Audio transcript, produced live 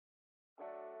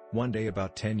One day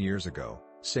about 10 years ago,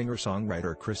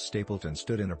 singer-songwriter Chris Stapleton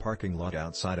stood in a parking lot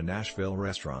outside a Nashville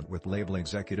restaurant with label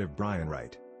executive Brian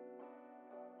Wright.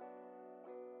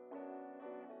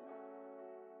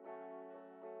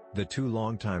 The two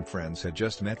longtime friends had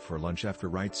just met for lunch after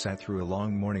Wright sat through a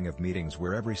long morning of meetings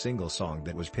where every single song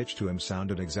that was pitched to him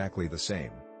sounded exactly the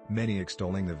same, many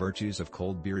extolling the virtues of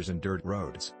cold beers and dirt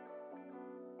roads.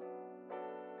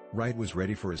 Wright was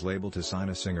ready for his label to sign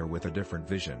a singer with a different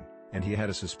vision, and he had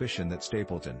a suspicion that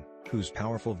Stapleton, whose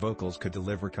powerful vocals could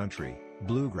deliver country,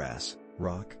 bluegrass,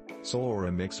 rock, soul or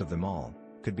a mix of them all,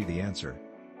 could be the answer.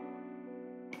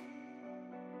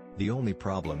 The only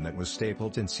problem that was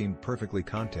Stapleton seemed perfectly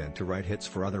content to write hits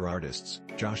for other artists,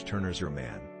 Josh Turner's Your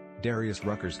Man, Darius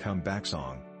Rucker's comeback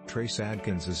song, Trace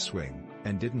Adkins' Swing,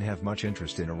 and didn't have much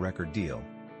interest in a record deal.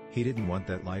 He didn't want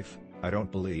that life, I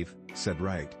don't believe, said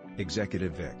Wright,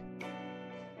 executive Vic.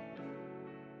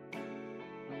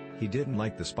 He didn't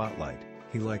like the spotlight,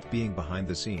 he liked being behind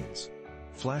the scenes.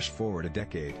 Flash forward a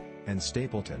decade, and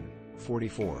Stapleton,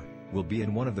 44, will be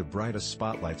in one of the brightest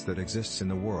spotlights that exists in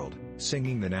the world,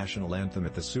 singing the national anthem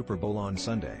at the Super Bowl on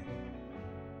Sunday.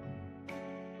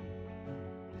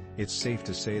 It's safe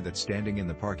to say that standing in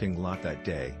the parking lot that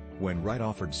day, when Wright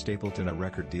offered Stapleton a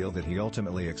record deal that he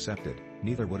ultimately accepted,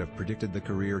 neither would have predicted the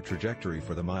career trajectory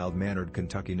for the mild-mannered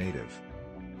Kentucky native.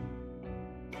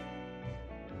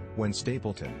 When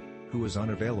Stapleton, who was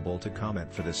unavailable to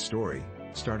comment for this story,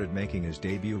 started making his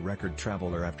debut record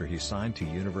Traveler after he signed to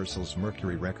Universal's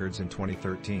Mercury Records in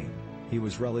 2013, he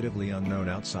was relatively unknown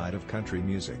outside of country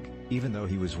music, even though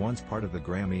he was once part of the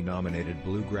Grammy-nominated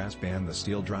bluegrass band the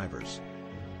SteelDrivers.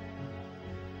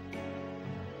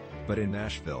 But in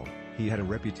Nashville, he had a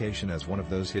reputation as one of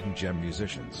those hidden gem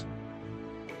musicians.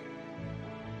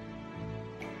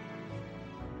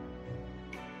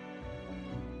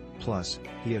 Plus,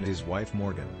 he and his wife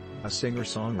Morgane, a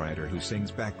singer-songwriter who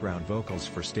sings background vocals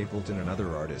for Stapleton and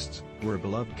other artists, were a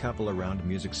beloved couple around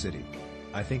Music City.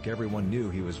 I think everyone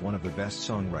knew he was one of the best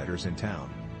songwriters in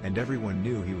town, and everyone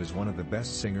knew he was one of the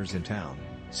best singers in town,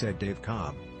 said Dave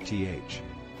Cobb, Th.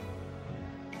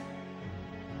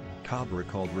 Cobb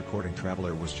recalled recording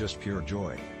Traveler was just pure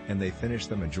joy, and they finished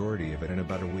the majority of it in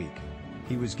about a week.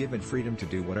 He was given freedom to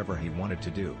do whatever he wanted to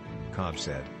do, Cobb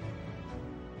said.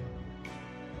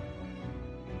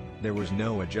 There was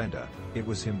no agenda, it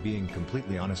was him being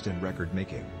completely honest in record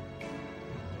making.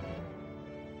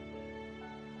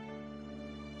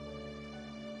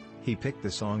 He picked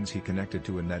the songs he connected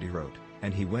to and that he wrote,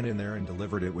 and he went in there and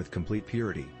delivered it with complete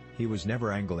purity. He was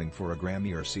never angling for a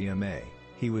Grammy or CMA,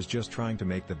 he was just trying to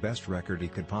make the best record he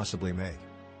could possibly make.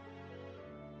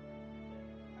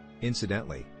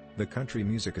 Incidentally, the Country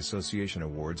Music Association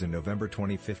Awards in November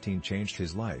 2015 changed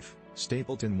his life.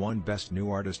 Stapleton won Best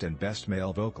New Artist and Best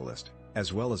Male Vocalist,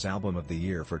 as well as Album of the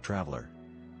Year for Traveler.